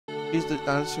She's the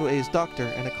Asue's doctor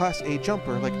and a Class A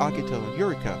jumper like Akito and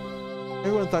Yurika.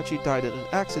 Everyone thought she died in an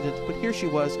accident, but here she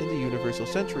was in the Universal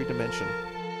Sensory Dimension.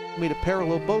 She made a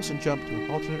parallel boson jump to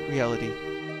an alternate reality.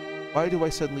 Why do I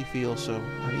suddenly feel so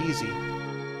uneasy?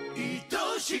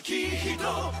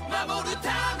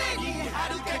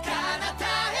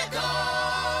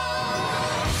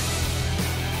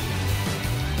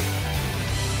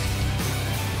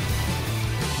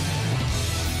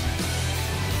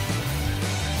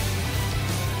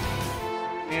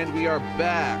 And we are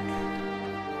back.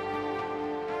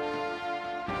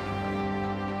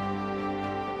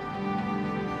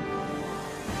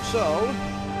 So,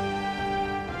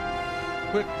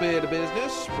 quick bit of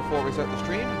business before we start the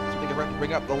stream. Something I forgot to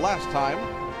bring up the last time,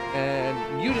 and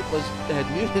had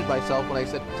muted myself when I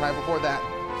said time before that.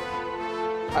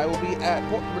 I will be at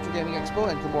Portland Retro Gaming Expo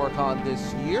and KimuraCon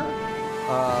this year.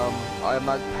 I am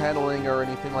not paneling or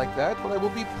anything like that, but I will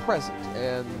be present,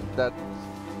 and that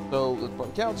so that's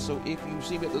what counts. So if you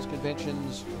see me at those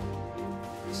conventions,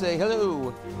 say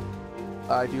hello.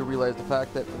 I do realize the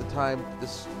fact that by the time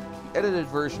this edited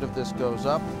version of this goes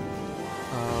up,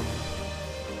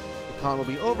 the con will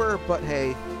be over, but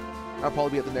hey, I'll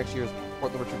probably be at the next year's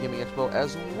Portland Retro Gaming Expo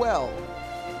as well.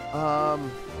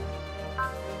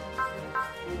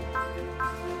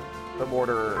 Some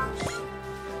orders.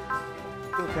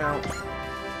 Skill count.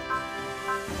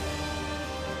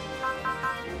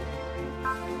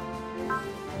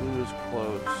 Blues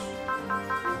close.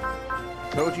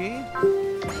 Koji,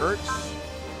 Kurtz,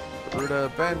 Ruda,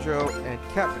 Banjo, and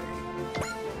Cafe.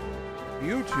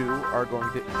 You two are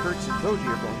going to, Kurtz and Koji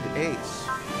are going to Ace.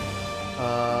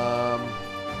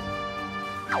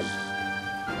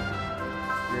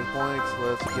 Experience points,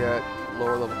 let's get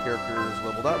lower level characters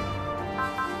leveled up.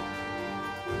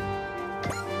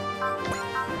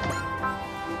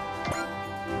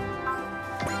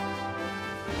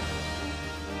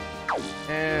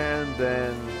 And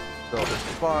then fill the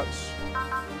spots.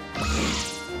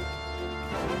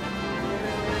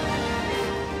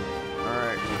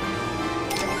 Alright.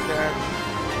 Catch.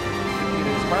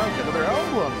 Another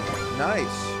album.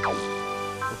 Nice.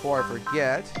 Before I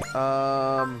forget,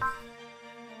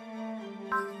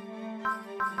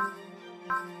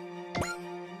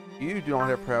 you do not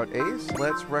have Proud Ace.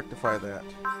 Let's rectify that.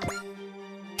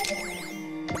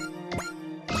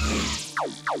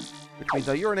 Which means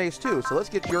now you're an ace too, so let's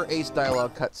get your ace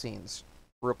dialogue cutscenes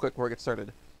real quick before we get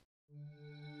started.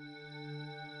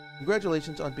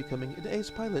 Congratulations on becoming an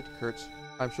ace pilot, Kurtz.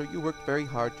 I'm sure you worked very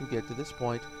hard to get to this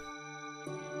point.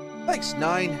 Thanks,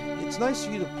 Nine. It's nice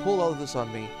of you to pull all of this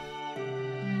on me.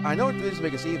 I know it doesn't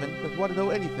make us even, but if you want to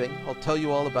know anything, I'll tell you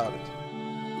all about it.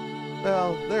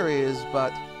 Well, there is,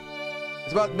 but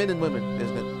it's about men and women,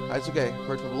 isn't it? That's okay. I've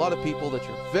heard from a lot of people that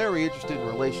you're very interested in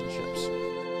relationships.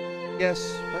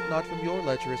 Yes, but not from your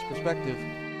lecherous perspective.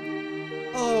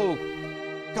 Oh,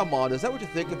 come on, is that what you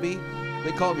think of me?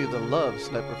 They call me the love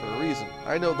sniper for a reason.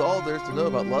 I know all there is to know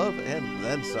about love, and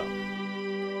then some.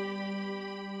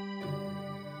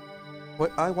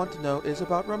 What I want to know is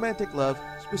about romantic love.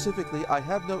 Specifically, I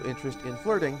have no interest in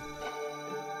flirting.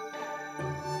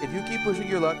 If you keep pushing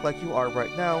your luck like you are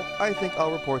right now, I think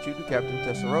I'll report you to Captain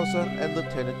Testarossa and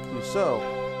Lieutenant Clouseau.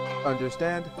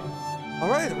 Understand?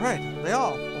 Alright, lay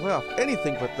off.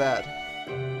 Anything but that.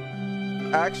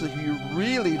 Actually, what you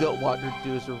really don't want her to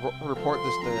do is report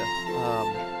this to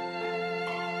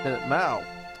Lieutenant Mao.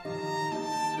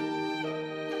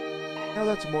 Now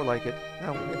that's more like it.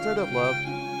 Now, instead of love,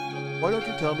 why don't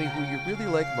you tell me who you really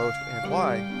like most and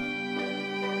why?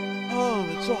 Oh,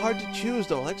 it's so hard to choose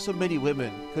though. I like so many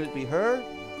women. Could it be her?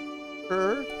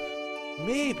 Her?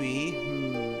 Maybe.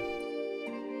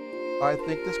 I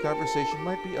think this conversation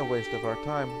might be a waste of our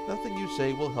time. Nothing you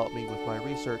say will help me with my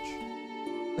research.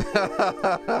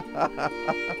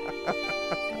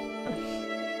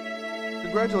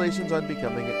 Congratulations on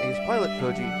becoming an ace pilot,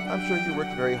 Koji. I'm sure you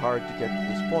worked very hard to get to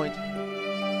this point.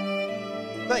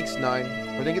 Thanks, Nine.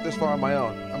 I didn't get this far on my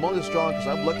own. I'm only strong because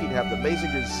I'm lucky to have the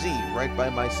Mazinger Z right by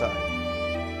my side.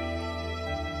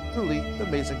 Truly, the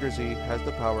Mazinger Z has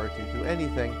the power to do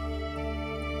anything.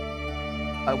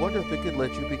 I wonder if it could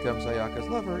let you become Sayaka's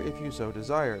lover if you so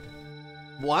desired.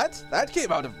 What? That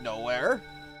came out of nowhere!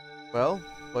 Well,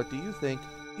 what do you think?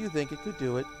 Do you think it could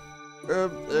do it? You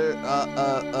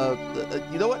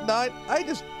know what, Nine? I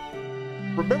just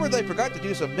remembered I forgot to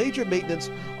do some major maintenance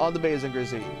on the Mazinger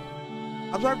Z.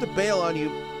 I'm sorry to bail on you.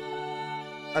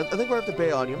 I think we'll have to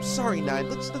bail on you. I'm sorry, Nine.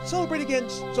 Let's celebrate again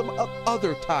some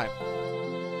other time.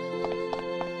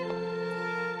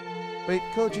 Wait,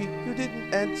 Koji, you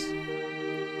didn't answer.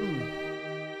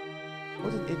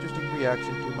 What an interesting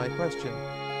reaction to my question.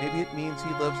 Maybe it means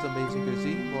he loves the Mazinger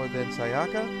Z more than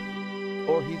Sayaka,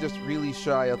 or he's just really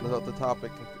shy about the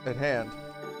topic at hand.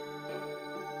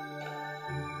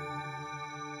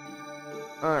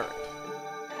 Alright.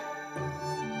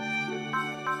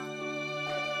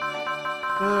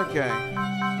 Okay.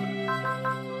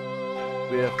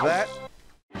 We have that.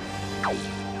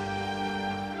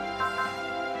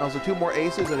 Also 2 more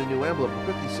aces and a new emblem.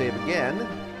 Quickly save again.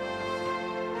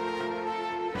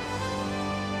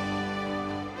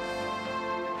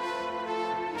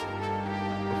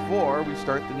 Before we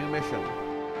start the new mission.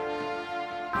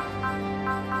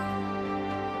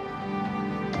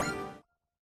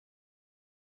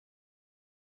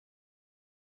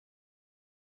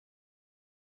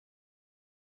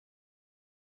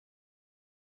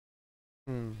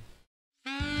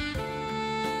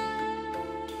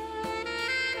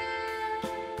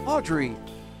 Audrey!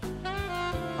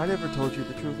 I never told you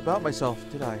the truth about myself,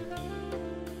 did I?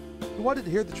 I wanted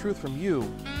to hear the truth from you.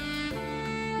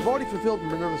 You've already fulfilled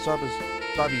Minerva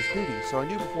Sabi's duty, so I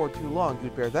knew before too long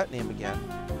you'd bear that name again.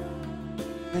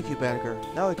 Thank you, Banneker.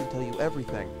 Now I can tell you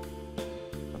everything.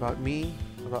 About me,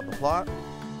 about the plot,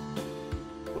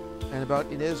 and about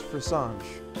Inez Fressange.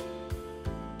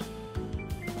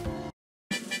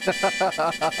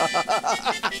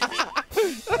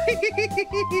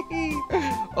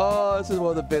 Oh, this is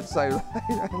one of the bits I love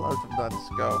from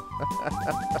Nadesico.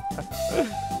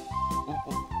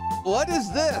 What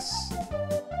is this?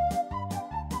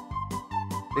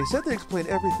 They said they explained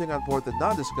everything on board the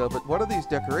Nadesico, but what are these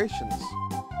decorations?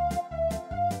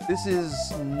 This is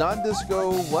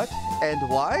Nadesico what and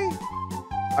why?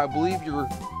 I believe the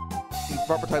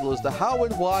proper title is The How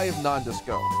and Why of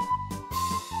Nadesico.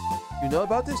 You know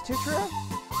about this, Titra?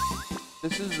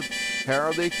 This is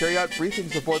how they carry out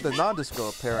briefings aboard the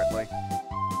Nadesico, apparently.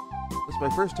 This is my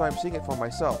first time seeing it for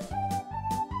myself.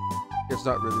 It's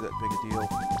not really that big a deal.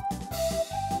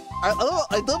 I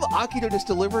love Akito just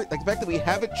delivering, like the fact that we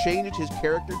haven't changed his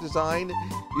character design.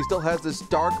 He still has this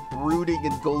dark, brooding,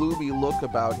 and gloomy look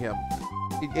about him.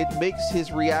 It makes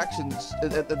his reactions,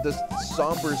 this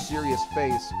somber, serious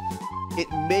face, it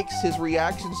makes his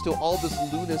reactions to all this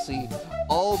lunacy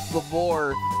all the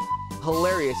more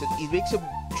hilarious. It makes him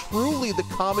truly the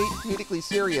comedically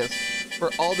serious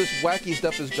for all this wacky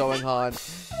stuff is going on.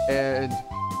 And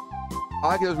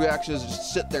Akito's reaction is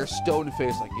just sit there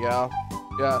stone-faced like, yeah.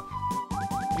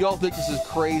 You all think this is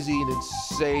crazy and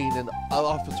insane and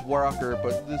off its rocker,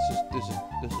 but this is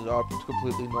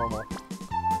completely normal.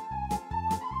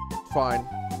 Fine.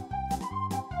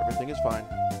 Everything is fine.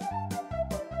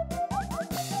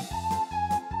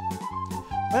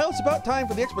 Well, it's about time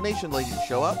for the explanation lady to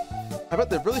show up. I bet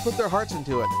they've really put their hearts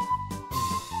into it.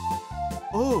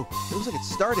 Oh, it looks like it's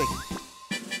starting.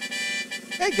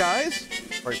 Hey guys!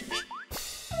 Sorry.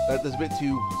 That's a bit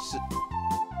too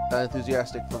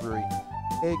enthusiastic for Ruri.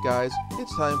 Hey guys,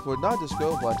 it's time for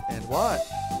Nadesico What and Why.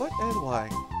 What and Why.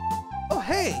 Oh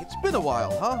hey, it's been a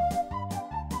while, huh?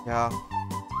 Yeah.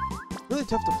 Really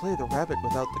tough to play the rabbit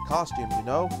without the costume, you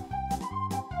know?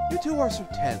 You two are so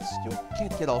tense. You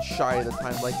can't get all shy at a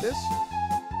time like this.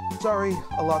 Sorry,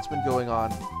 a lot's been going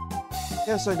on.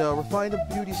 Yes, I know, refined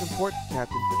beauty's important,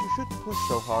 Captain, but you shouldn't push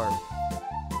so hard.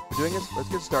 We're doing it? Let's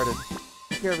get started.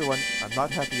 Take care, everyone. I'm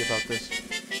not happy about this.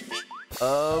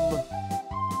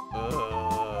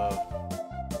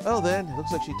 Well then, it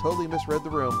looks like she totally misread the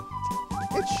room.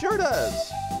 It sure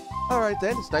does! Alright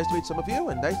then, it's nice to meet some of you,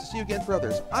 and nice to see you again for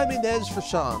others. I'm Inez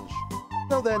Fressange.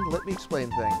 So then, let me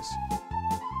explain things.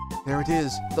 There it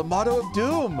is, the motto of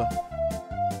doom!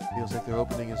 Feels like their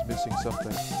opening is missing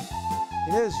something.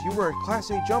 Inez, you were a Class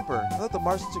A jumper. I thought the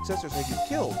Martian Successors had you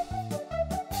killed.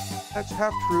 That's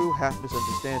half true, half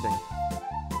misunderstanding.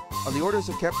 On the orders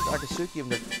of Captain Akatsuki of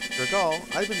Nergal,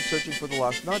 I've been searching for the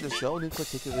lost Nadesico, and in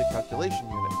particular the calculation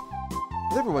unit.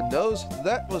 As everyone knows,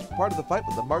 that was part of the fight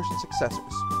with the Martian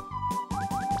Successors.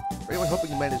 For anyone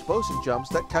hoping to manage bosun jumps,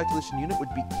 that calculation unit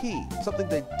would be key, something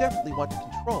they definitely want to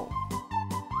control.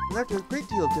 And after a great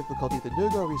deal of difficulty, the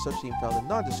Nergal research team found the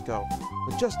Nadesico,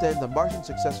 but just then the Martian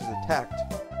Successors attacked.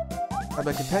 And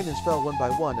my companions fell one by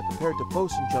one and prepared to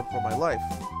bosun jump for my life.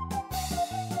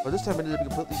 But this time it ended up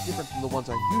completely different from the ones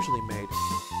I usually made.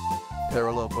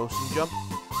 Parallel bosun jump.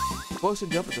 Bosun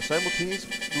jump is a simultaneous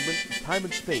movement through time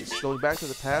and space, going back to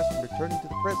the past and returning to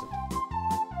the present.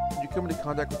 When you come into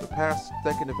contact with the past,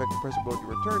 that can affect the present world you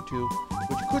return to,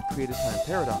 which could create a time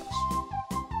paradox.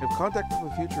 If contact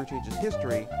with the future changes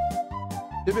history,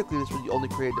 typically this would only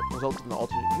result in an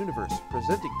alternate universe,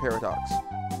 presenting paradox,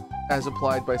 as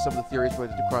implied by some of the theories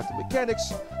related to quantum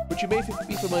mechanics, which you may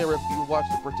be familiar with if you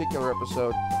watched a particular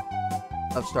episode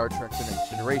of Star Trek The Next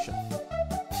Generation.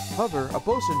 However, a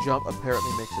boson jump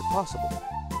apparently makes it possible.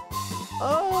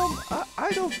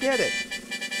 I don't get it.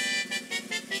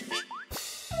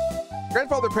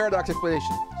 Grandfather paradox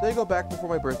explanation. So I go back before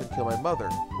my birth and kill my mother.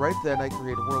 Right then, I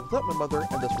create a world without my mother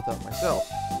and thus without myself.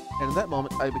 And in that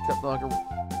moment, I'm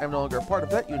no longer a part of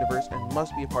that universe and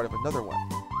must be a part of another one.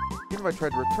 Even if I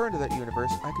tried to return to that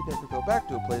universe, I could never go back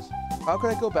to a place. How could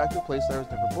I go back to a place that I was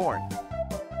never born?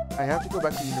 I have to go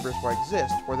back to the universe where I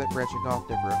exist, or that branching off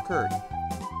never occurred.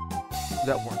 If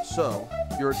that weren't so,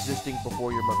 your existing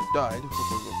before your mother died,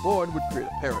 before you were born, would create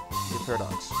a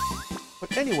paradox.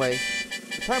 But anyway,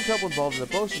 the time travel involved in the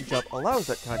boson jump allows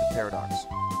that kind of paradox.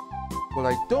 But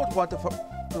I don't want to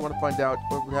find out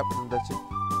what would happen in that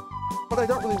But I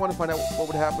don't really want to find out what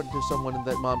would happen to someone in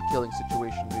that mom-killing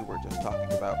situation we were just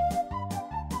talking about.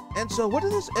 And so what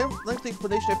does this lengthy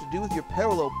explanation have to do with your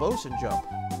parallel boson jump?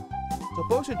 So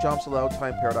boson jumps allow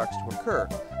time paradox to occur.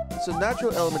 It's a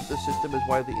natural element of the system, is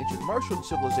why the ancient Martian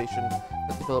civilization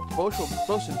that developed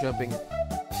boson jumping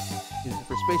used it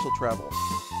for spatial travel.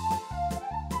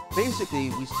 Basically,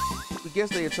 we guess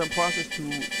they had some process to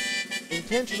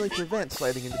intentionally prevent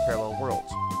sliding into parallel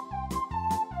worlds.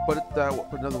 Put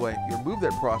another way, if you remove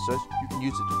that process, you can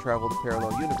use it to travel to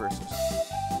parallel universes.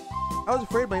 I was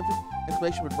afraid my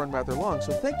explanation would run rather long,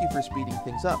 so thank you for speeding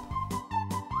things up.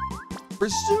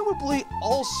 Presumably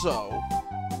also,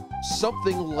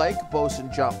 something like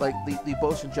boson jump, like the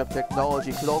boson jump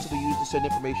technology, could also be used to send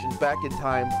information back in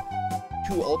time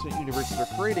to alternate universes or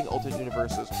creating alternate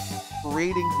universes,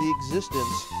 creating the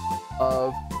existence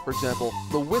of, for example,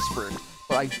 the Whispered.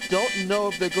 But I don't know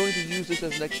if they're going to use this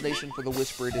as an explanation for the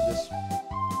Whispered in this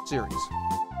series.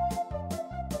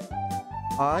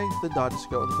 I, the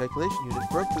Nadesico, and the calculation unit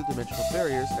broke through dimensional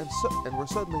barriers and were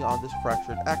suddenly on this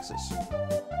fractured axis.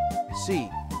 I see,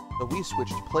 so we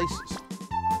switched places.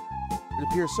 It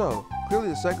appears so. Clearly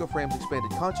the psychoframe's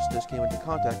expanded consciousness came into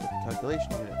contact with the calculation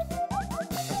unit.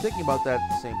 I'm thinking about that at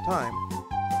the same time,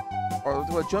 or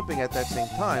while jumping at that same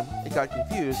time, it got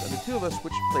confused, and the two of us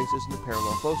switched places in the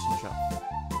parallel boson jump.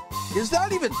 Is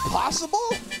that even possible?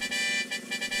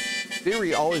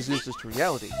 Theory always leads us to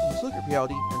reality. Let's look at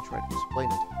reality and try to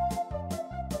explain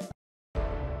it.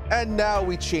 And now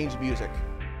we change music.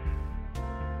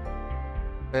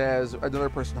 As another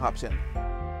person hops in.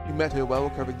 You met her while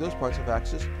recovering those parts of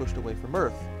Axis pushed away from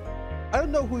Earth. I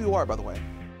don't know who you are, by the way.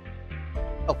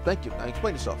 Oh, thank you. Now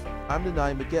explain yourself. I'm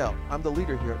Denai Miguel. I'm the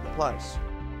leader here at the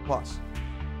Plus.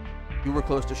 You were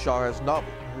close to Shara's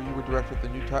novel. You were director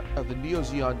of the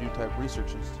Neo-Zeon New Type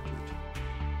Research Institute.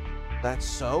 That's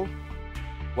so?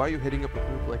 Why are you hitting up a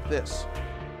group like this?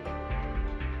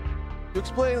 To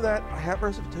explain that, I have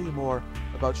to tell you more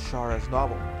about Shara's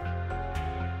novel.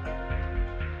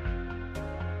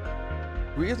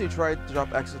 The reason he tried to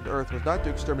drop access to Earth was not to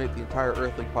exterminate the entire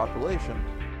Earthling population,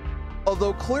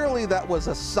 although clearly that was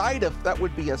that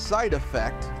would be a side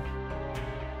effect.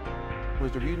 It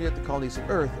was to reunite the colonies on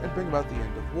Earth and bring about the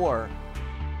end of war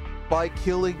by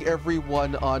killing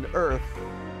everyone on Earth.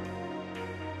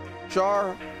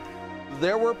 Char,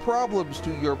 there were problems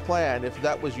to your plan if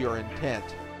that was your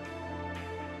intent.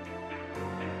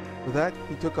 For that,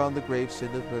 he took on the grave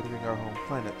sin of murdering our home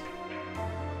planet.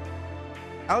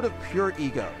 Out of pure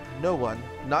ego, no one,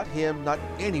 not him, not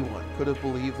anyone, could have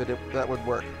believed that that would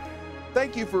work.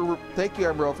 Thank you,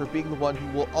 Emerald, for being the one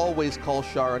who will always call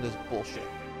Shar on his bullshit.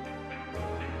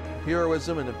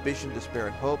 Heroism and ambition, despair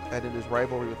and hope, and in his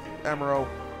rivalry with Emerald,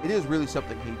 it is really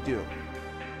something he'd do.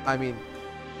 I mean,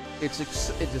 it's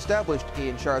established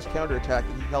in Shar's counterattack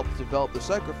that he helped develop the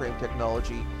psychoframe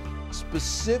technology,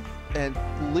 and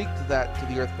leaked that to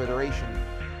the Earth Federation,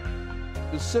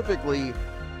 specifically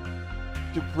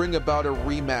to bring about a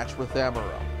rematch with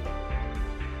Emerald.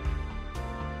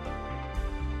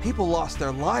 People lost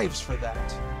their lives for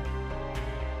that.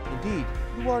 Indeed,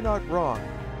 you are not wrong.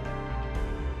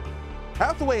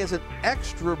 Hathaway has an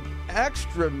extra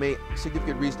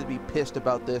significant reason to be pissed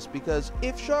about this, because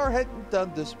if Shar hadn't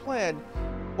done this plan,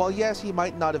 while yes, he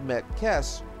might not have met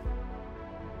Kess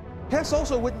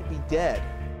also wouldn't be dead.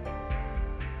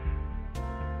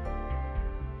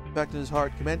 Back in his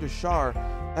heart, Commander Shar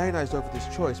agonized over this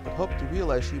choice, but hoped to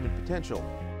realize human potential.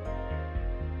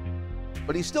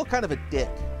 But he's still kind of a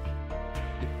dick.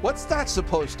 What's that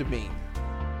supposed to mean?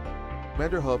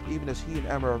 Commander hoped, even as he and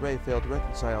Amara Ray failed to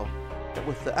reconcile, that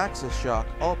with the Axis shock,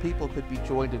 all people could be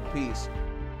joined in peace.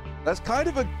 That's kind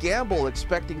of a gamble,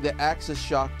 expecting the Axis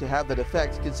shock to have that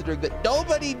effect, considering that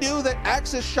nobody knew that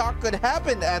Axis shock could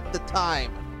happen at the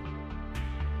time.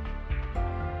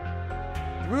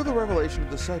 Through the revelation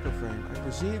of the psychoframe, I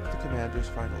perceived the commander's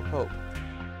final hope.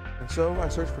 And so I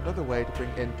searched for another way to bring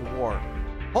end to war.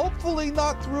 Hopefully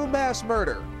not through mass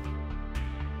murder.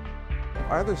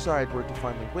 either side were to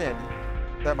finally win,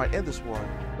 that might end this war,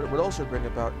 but it would also bring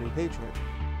about new hatred.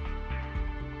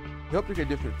 We hope to get a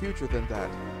different future than that.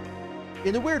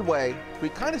 In a weird way, we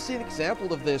kind of see an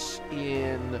example of this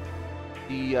in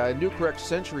the New Correct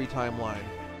Century timeline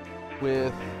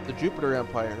with the Jupiter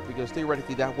Empire, because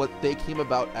theoretically that's what they came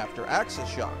about after Axis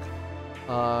Shock.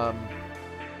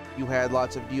 You had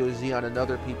lots of Neo-Zeon and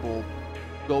other people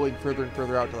going further and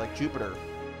further out to like Jupiter.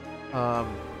 The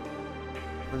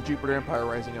Jupiter Empire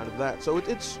rising out of that. So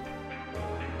it's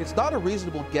not a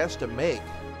reasonable guess to make.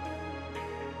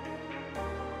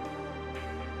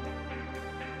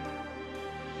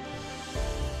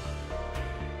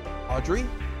 Audrey?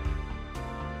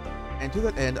 And to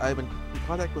that end, I've been in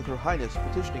contact with Her Highness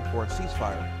petitioning for a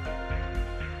ceasefire.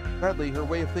 Sadly, her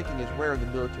way of thinking is rare in the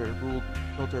military-ruled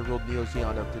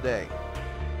Neo-Zeon of today.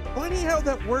 Funny how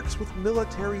that works with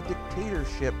military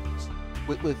dictatorships,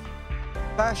 with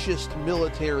fascist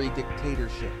military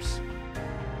dictatorships.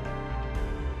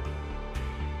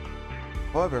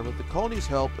 However, with the colony's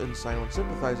help and silent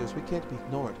sympathizers, we can't be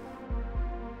ignored.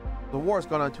 The war has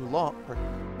gone on too long.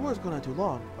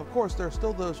 Of course, there are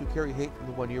still those who carry hate from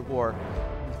the One-Year War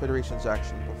and the Federation's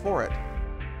action before it.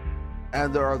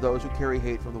 And there are those who carry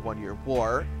hate from the One-Year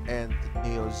War and the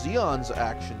Neo-Zeon's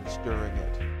actions during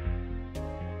it.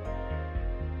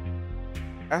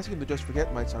 Asking them to just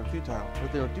forget might sound futile, but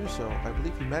if they don't do so, I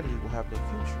believe humanity will have no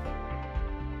future.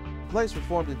 The place was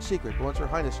formed in secret, but once Her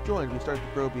Highness joined, we started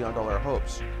to grow beyond all our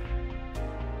hopes.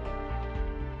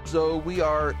 So we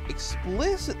are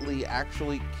explicitly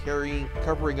actually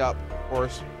covering up or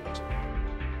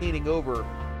painting over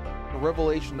the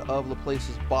revelation of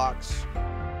Laplace's box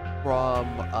from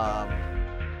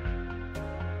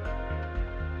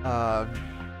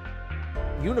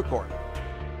Unicorn,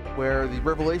 where the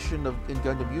revelation in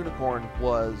Gundam Unicorn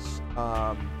was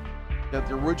that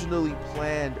the originally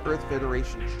planned Earth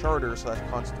Federation Charter /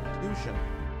 Constitution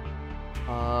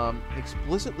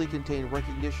explicitly contained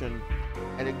recognition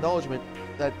and acknowledgement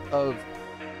of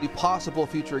the possible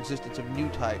future existence of new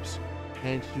types,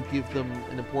 and to give them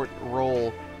an important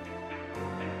role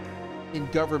in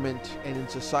government and in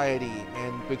society,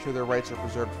 and make sure their rights are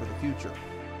preserved for the future.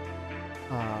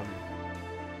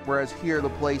 Whereas here, the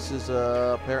place is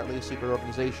apparently a secret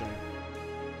organization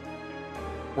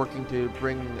working to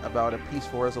bring about a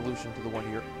peaceful resolution to the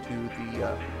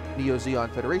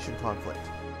Neo-Zeon Federation conflict.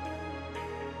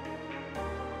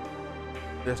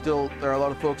 There are a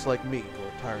lot of folks like me who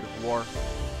are tired of war.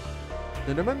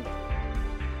 Linderman?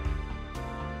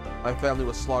 My family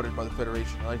was slaughtered by the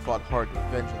Federation, and I fought hard to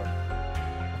avenge them.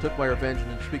 I took my revenge in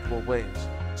unspeakable ways.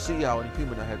 See how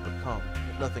inhuman I had become,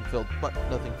 but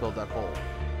nothing filled that hole.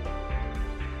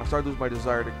 I started to lose my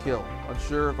desire to kill,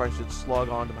 unsure if I should slog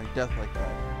on to my death like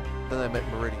that. Then I met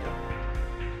Meridia.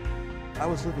 I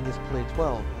was living as Play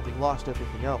 12, having lost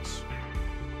everything else.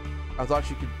 I thought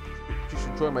she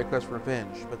should join my quest for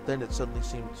revenge, but then it suddenly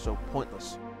seemed so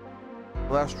pointless.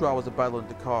 The last straw was the battle in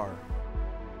Dakar.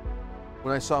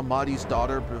 When I saw Mahdi's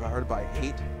daughter devoured by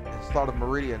hate, I thought of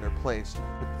Meridia in her place and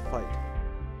quit the fight.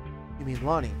 You mean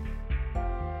Lonnie?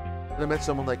 Then I met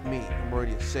someone like me, who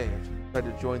Meridia saved, and tried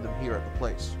to join them here at the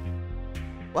place.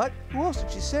 What? Who else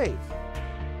did she save?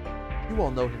 You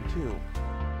all know him too.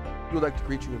 He would like to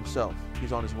greet you himself.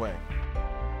 He's on his way.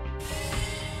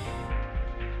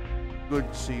 Good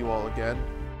to see you all again.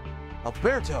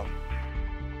 Alberto!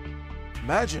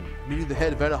 Imagine meeting the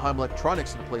head of Anaheim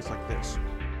Electronics in a place like this.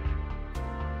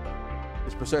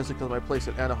 It's precisely because of my place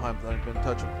at Anaheim that I've been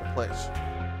touching the place.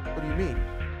 What do you mean?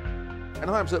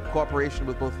 Anaheim set up cooperation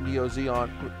with both Neo-Zeon,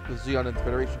 Zeon and the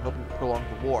Federation, hoping to prolong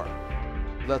the war.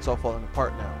 But that's all falling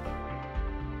apart now.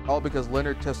 All because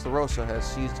Leonard Testarossa has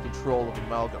seized control of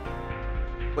Amalgam.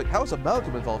 Wait, how is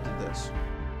Amalgam involved in this?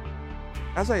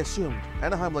 As I assumed,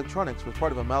 Anaheim Electronics was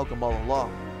part of Amalgam all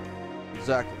along.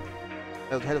 Exactly.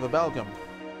 As head of Amalgam,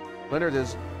 Leonard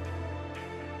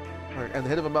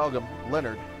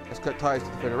has cut ties to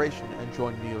the Federation and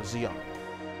joined Neo-Zeon.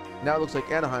 Now it looks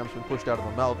like Anaheim's been pushed out of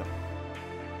Amalgam.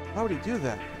 Why would he do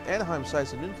that? Anaheim's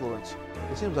size and influence,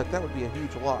 it seems like that would be a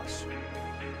huge loss.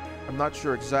 I'm not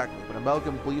sure exactly, but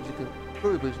Amalgam clearly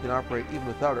believes it can operate even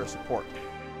without our support.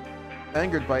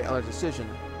 Angered by Leonard's decision,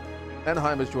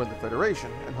 Anaheim has joined the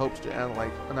Federation and hopes to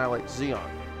annihilate Zeon.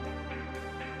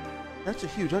 That's a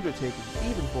huge undertaking,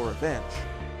 even for revenge.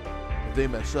 If they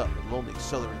mess up, it'll only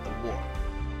accelerate the war.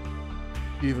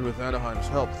 Even with Anaheim's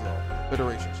help, though, the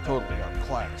Federation's totally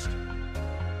outclassed.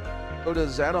 So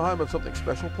does Anaheim have something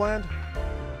special planned?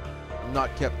 I'm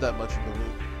not kept that much in the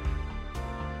loop.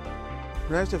 It'd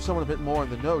be nice to have someone a bit more in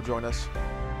the know join us.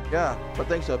 Yeah, but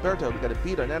thanks to Alberto, we got a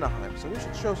beat on Anaheim, so we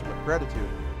should show some gratitude.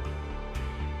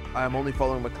 I am only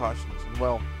following my cautions, and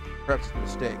well, perhaps it's a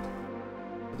mistake.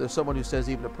 But there's someone who says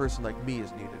even a person like me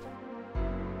is needed.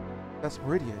 That's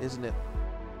Meridia, isn't it?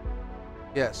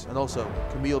 Yes, and also,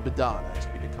 Camille Bedan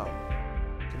asked me to come.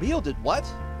 Camille did what?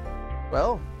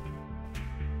 Well,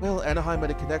 Anaheim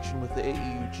had a connection with the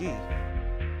AEUG.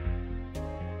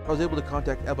 I was able to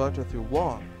contact Abata through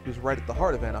Wong, who's right at the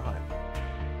heart of Anaheim.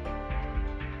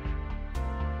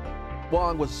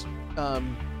 Wong was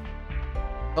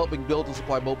helping build and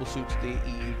supply mobile suits to the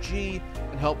AEUG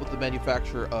and help with the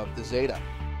manufacture of the Zeta.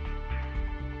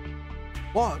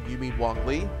 Wong, you mean Wong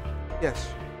Li?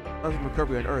 Yes. When I was in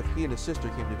recovery on Earth, he and his sister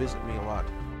came to visit me a lot.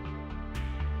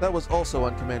 That was also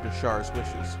on Commander Shar's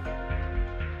wishes.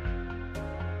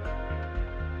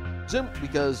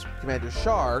 Because Commander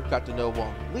Shar got to know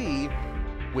Wong Li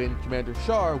when Commander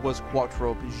Shar was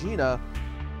Quattro Pagina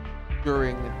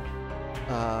during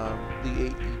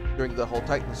the whole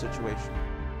Titan situation.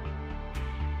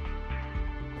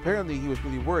 Apparently, he was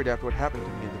really worried after what happened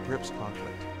to me in the Crips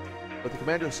conflict, but the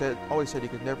commander always said he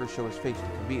could never show his face to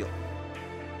Camille.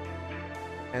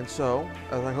 And so,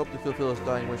 as I hope to fulfill his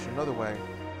dying wish in another way,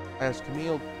 I asked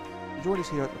Camille to join us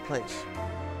here at the place.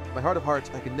 In my heart of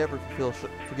hearts, I can never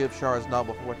forgive Shar's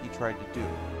novel for what he tried to do.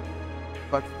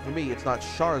 But for me, it's not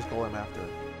Shar's goal I'm after,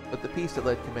 but the piece that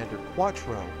led Commander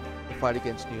Quattro to fight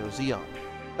against Neo Zeon.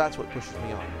 That's what pushes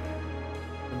me on.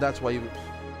 And that's why he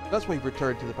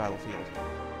returned to the battlefield.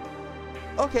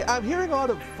 Okay, I'm hearing a lot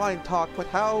of fine talk, but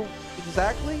how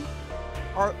exactly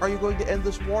are you going to end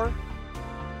this war?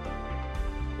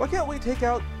 Why can't we take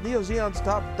out Neo Zeon's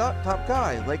top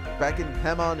guy, like back in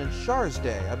Hammon and Shar's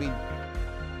day? I mean,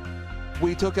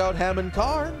 we took out Hammon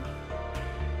Karn.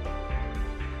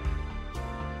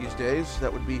 These days,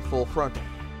 that would be full frontal.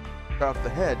 Cut off the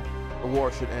head, the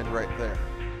war should end right there.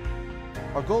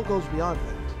 Our goal goes beyond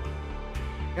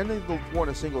that. Ending the war in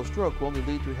a single stroke will only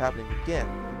lead to it happening again.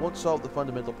 It won't solve the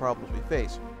fundamental problems we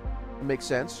face. It makes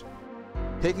sense.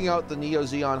 Taking out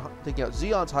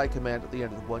Zeon's high command at the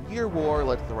end of the 1-year war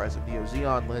led to the rise of Neo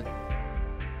Zeon,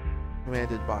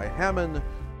 commanded by Hammon.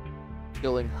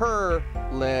 Killing her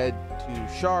led to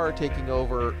Shar taking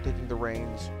the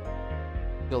reins.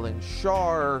 Killing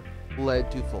Shar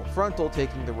led to Full Frontal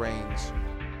taking the reins.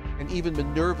 And even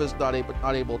Minerva's not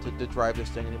able to drive this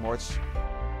thing anymore. It's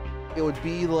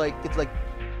like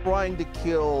trying to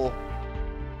kill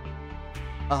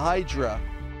a Hydra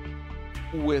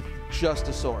with just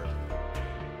a sword.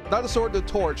 Not a sword to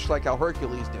torch like how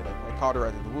Hercules did it, like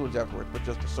cauterizing the wounds afterwards, but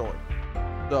just a sword.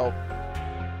 So,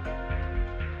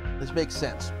 this makes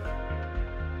sense.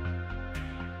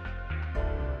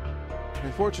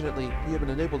 Unfortunately, we have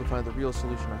been unable to find the real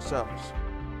solution ourselves.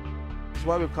 This is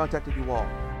why we've contacted you all.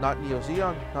 Not Neo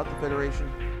Zeon, not the Federation,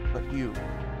 but you.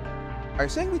 Are you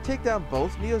saying we take down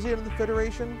both Neo Zeon and the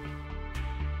Federation?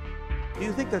 Do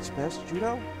you think that's best,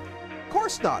 Judo? Of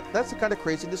course not! That's the kind of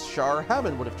craziness Shar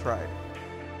Hammon would have tried.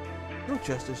 You're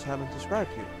just as Hammon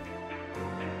described you.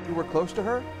 You were close to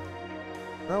her?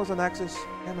 When I was on Axis,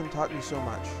 Hammon taught me so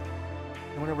much.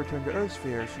 And when I returned to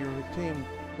Earthsphere, she became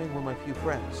one of my few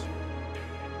friends.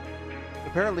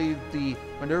 Apparently, the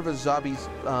Minerva Zabi's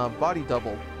body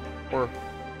double, or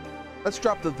let's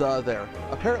drop the there.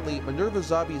 Apparently, Minerva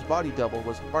Zabi's body double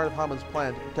was part of Hammon's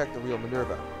plan to protect the real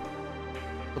Minerva.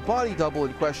 The body double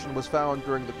in question was found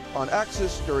on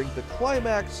Axis during the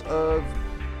climax of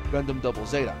Gundam Double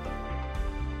Zeta.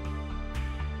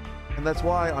 And that's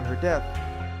why, on her death,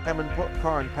 Hammon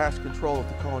Karn passed control of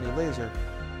the colony laser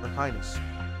to Her Highness.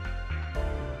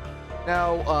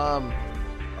 Now,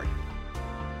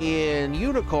 in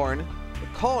Unicorn, the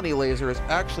colony laser is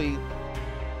actually,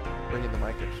 bringing the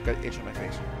mic, I've got an itch on my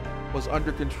face, was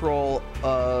under control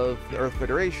of the Earth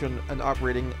Federation and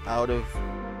operating out of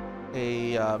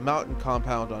a mountain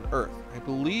compound on Earth. I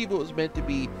believe it was meant to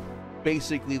be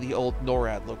basically the old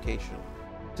NORAD location,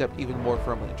 except even more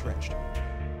firmly entrenched.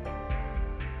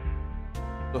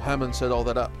 So Hammon set all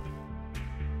that up.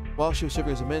 While she was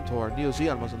serving as a mentor, Neo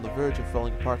Zeon was on the verge of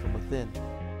falling apart from within.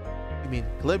 You mean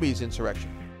Glemmy's insurrection?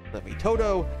 Glemmy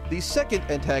Todo, the second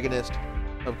antagonist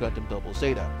of Gundam Double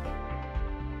Zeta.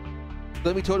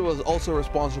 Glemmy Todo was also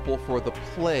responsible for the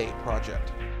Play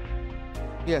project.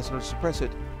 Yes, in order to suppress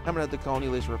it, Hammon had the colony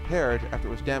laser repaired after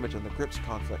it was damaged in the Crips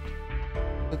conflict.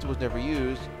 Since it was never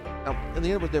used, in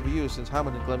the end it was never used since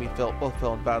Hammon and Glemmy both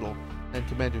fell in battle, and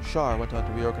Commander Shar went on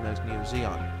to reorganize Neo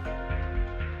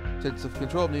Zeon. Since the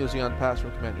control of Neo Zeon passed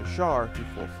from Commander Shar to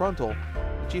Full Frontal,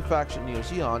 the chief faction Neo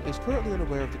Zeon is currently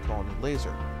unaware of the colony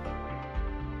laser.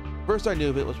 First I knew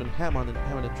of it was when Hammon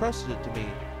entrusted it to me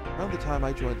around the time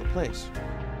I joined the place.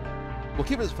 We'll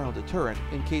keep it as a final deterrent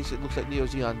in case it looks like Neo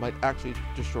Zeon might actually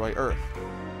destroy Earth.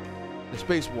 the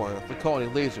space war, the colony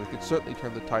laser could certainly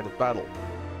turn the tide of battle.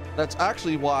 That's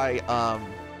actually why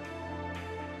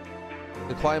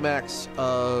the climax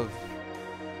of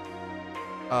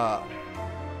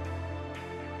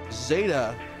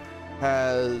Zeta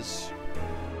has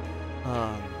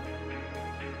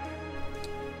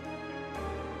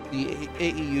the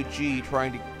AEUG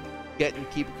trying to get and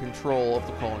keep control of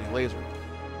the colony laser.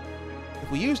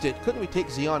 If we used it, couldn't we take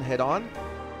Xeon head on?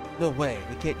 No way,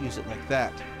 we can't use it like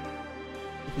that.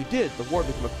 If we did, the war would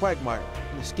become a quagmire,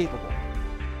 inescapable.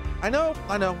 I know,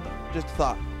 just a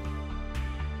thought.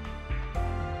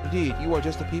 Indeed, you are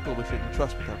just the people we should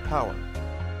entrust with our power.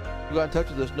 You got in touch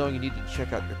with us knowing you needed to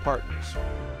check out your partners.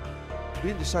 We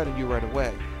didn't decide on you right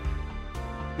away.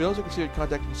 We also considered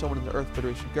contacting someone in the Earth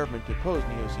Federation government to oppose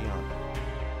Neo-Xeon.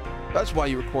 That's why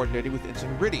you were coordinating with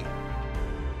Ensign Riddy.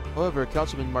 However,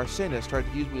 Councilman Marcinus tried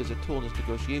to use me as a tool in his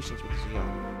negotiations with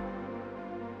Xeon.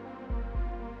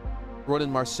 Ronan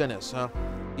Marcinus, huh?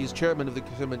 He's chairman of the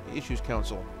Government Issues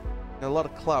Council. Got a lot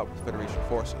of clout with Federation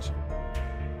forces.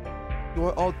 You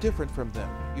are all different from them.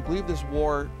 You believe this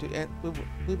war to end, believe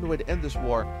in a way to end this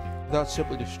war without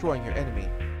simply destroying your enemy.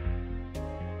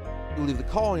 You leave the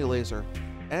colony laser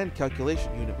and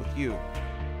calculation unit with you.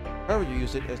 However, you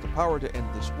use it as the power to end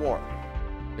this war.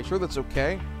 Are you sure that's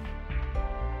okay?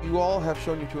 You all have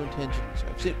shown your true intentions.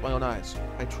 I've seen it with my own eyes.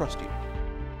 I trust you.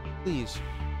 Please,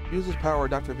 use this power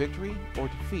not for victory or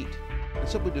defeat, and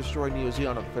simply destroy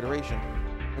Neo-Xeon of the Federation,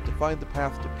 but to find the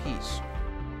path to peace.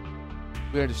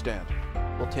 We understand.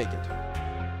 We'll take it.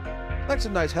 Thanks to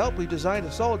nice help, we designed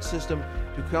a solid system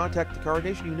to contact the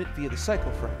coordination unit via the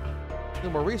cycle frame. No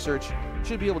more research, you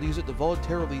should be able to use it to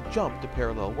voluntarily jump to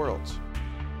parallel worlds.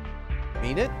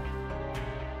 Mean it?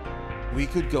 We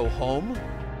could go home?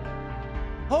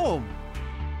 Home!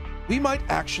 We might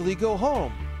actually go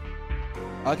home!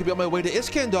 I could be on my way to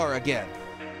Iskandar again!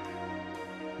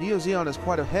 Neo-Xeon is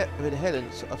quite a bit ahead in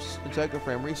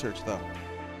cycloframe research, though.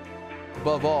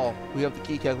 Above all, we have the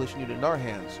key calculation unit in our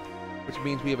hands, which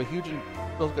means we have a huge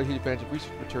advantage of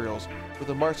research materials, with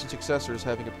the Martian successors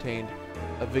having obtained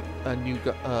a new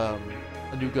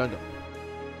Gundam.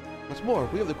 What's more,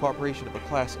 we have the cooperation of a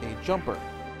Class A jumper.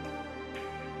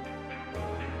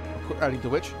 Adding to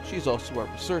which, she's also a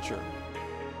researcher.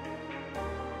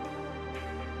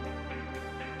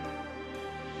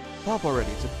 Stop already,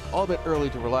 it's all a bit early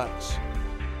to relax.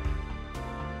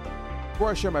 Before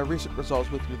I share my recent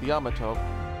results with you, the Yamato,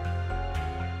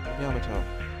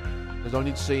 there's no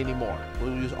need to say any more.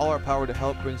 We'll use all our power to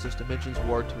help bring this dimension's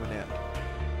war to an end.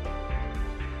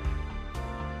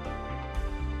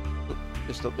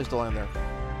 It's the line there.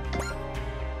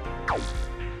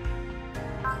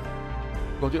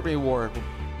 We won't do it for any reward.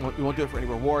 We won't do it for any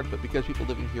reward, but because people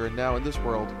living here and now in this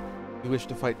world, we wish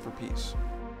to fight for peace.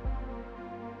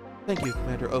 Thank you,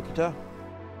 Commander Okita.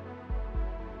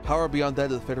 Power beyond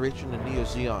that of the Federation and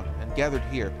Neo-Xeon, and gathered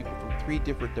here, people from 3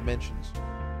 different dimensions.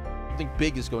 Something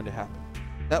big is going to happen.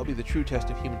 That will be the true test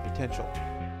of human potential.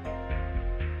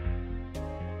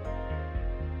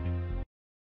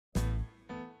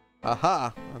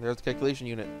 Aha! Oh, there's the calculation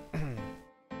unit.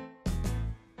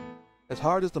 As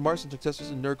hard as the Martian successors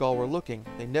in Nergal were looking,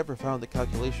 they never found the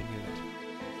calculation unit.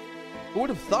 Who would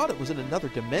have thought it was in another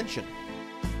dimension?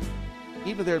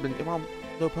 Even if there had been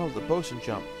no problems with the boson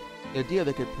jump, the idea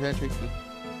they could penetrate the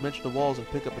dimensional walls and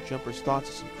pick up a jumper's thoughts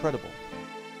is incredible.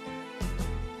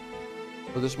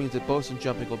 But this means that boson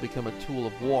jumping will become a tool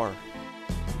of war.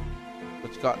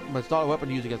 But it's not a weapon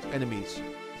used against enemies.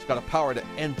 It's got a power to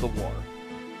end the war.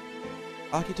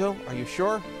 Akito, are you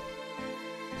sure?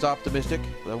 It's optimistic,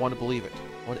 but I want to believe it.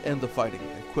 I want to end the fighting,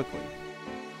 and quickly.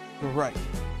 You're right.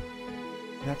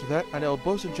 And after that, I know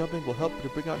boson jumping will help to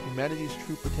bring out humanity's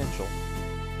true potential.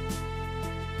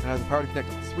 And I have the power to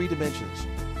connect 3 dimensions: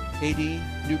 AD,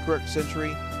 New Correct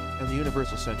Century, and the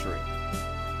Universal Century.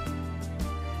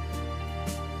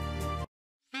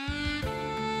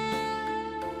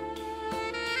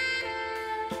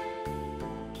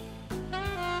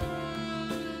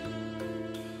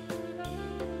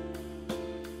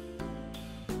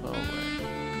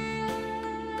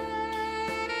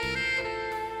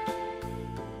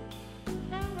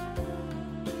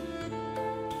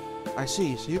 I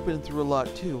see, so you've been through a lot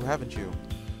too, haven't you?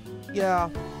 Yeah.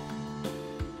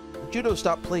 Judo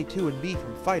stopped Play 2 and me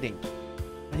from fighting,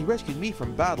 and he rescued me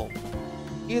from battle.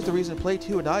 He is the reason Play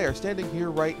 2 and I are standing here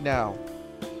right now.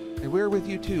 And we're with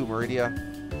you too, Meridia.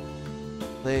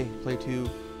 Play 2,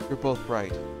 you're both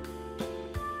right.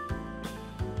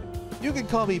 You can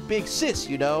call me Big Sis,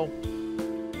 you know.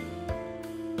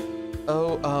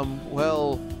 Oh,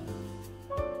 well...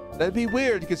 That'd be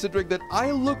weird, considering that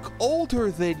I look older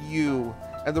than you.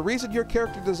 And the reason your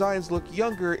character designs look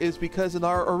younger is because in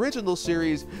our original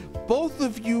series, both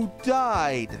of you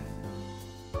died.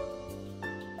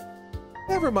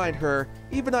 Never mind her,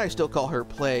 even I still call her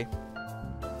Play.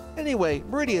 Anyway,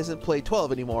 Meridia isn't Play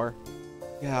 12 anymore.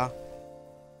 Yeah.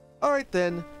 Alright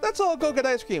then, let's all go get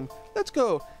ice cream. Let's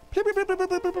go. Play, play, play, play,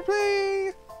 play, play,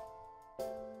 play.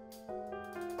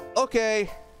 Okay.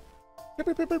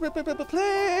 Play, play, play, play, play, play,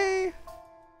 play.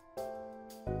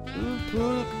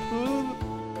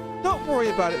 Don't worry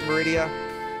about it, Meridia.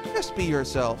 Just be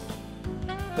yourself.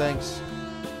 Thanks.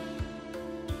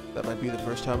 That might be the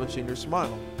first time I've seen her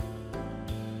smile.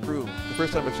 True, the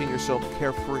first time I've seen her so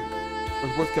carefree. It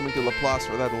was worth coming to Laplace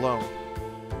for that alone.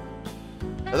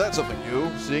 Now that's something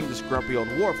new, seeing this grumpy old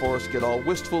warhorse get all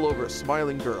wistful over a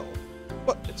smiling girl.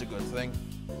 But it's a good thing.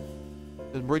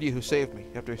 It was Meridia who saved me,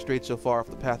 after I strayed so far off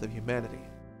the path of humanity.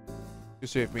 You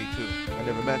saved me too. If I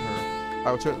never met her,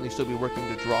 I would certainly still be working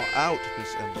to draw out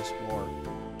this endless war.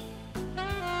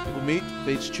 People meet,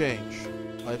 fates change.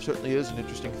 Life certainly is an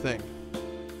interesting thing.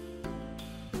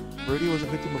 Meridia was a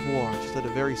victim of war, just led a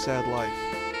very sad life.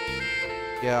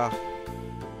 Yeah,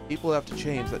 people have to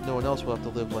change that no one else will have to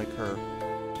live like her.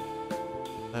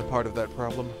 I'm part of that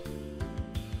problem.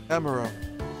 Amuro,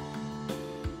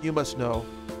 you must know,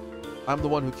 I'm the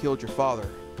one who killed your father.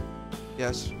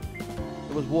 Yes,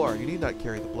 it was war, you need not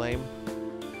carry the blame.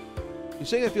 You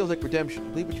saying it feels like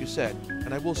redemption, believe what you said,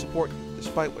 and I will support you,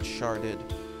 despite what Shar did.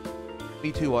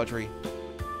 Me too, Audrey.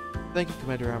 Thank you,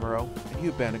 Commander Amuro, and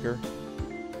you, Banneker.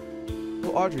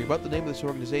 So, Audrey, about the name of this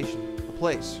organization, the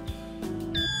place.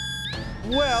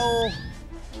 Well,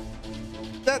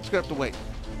 that's gonna have to wait.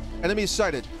 Enemies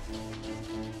sighted.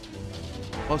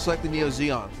 Most likely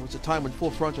Neo-Zeon. It was a time when Full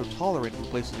Fronto tolerated the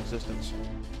place's existence.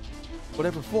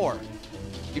 Whatever for.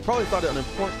 He probably thought it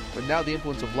unimportant, but now the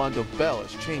influence of Londo Bell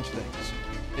has changed things.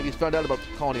 If he's found out about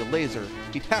the Colony Laser,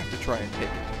 he'd have to try and take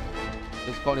it.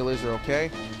 Is Colony Laser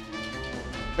okay?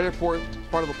 Better part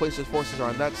of the place's forces are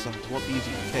on that side. It won't be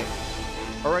easy to take.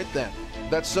 Alright then.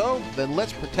 If that's so, then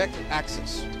let's protect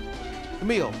Axis.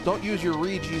 Camille, don't use your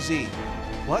Re-GZ.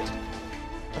 What?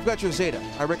 I've got your Zeta.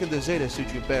 I reckon the Zeta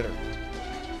suits you better.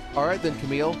 Alright then,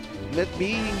 Camille. Let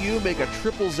me and you make a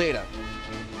triple Zeta.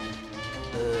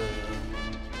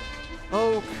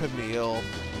 Oh, Camille.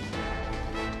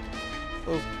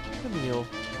 Oh, Camille.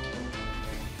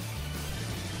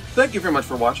 Thank you very much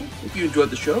for watching. If you enjoyed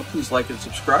the show, please like and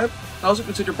subscribe. And also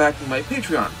consider backing my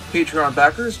Patreon. Patreon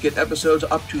backers get episodes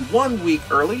up to 1 week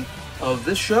early of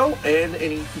this show and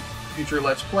any future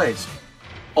Let's Plays.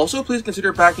 Also, please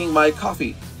consider backing my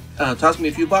Ko-fi. Toss me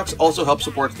a few bucks also helps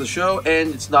support the show,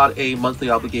 and it's not a monthly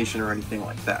obligation or anything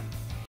like that.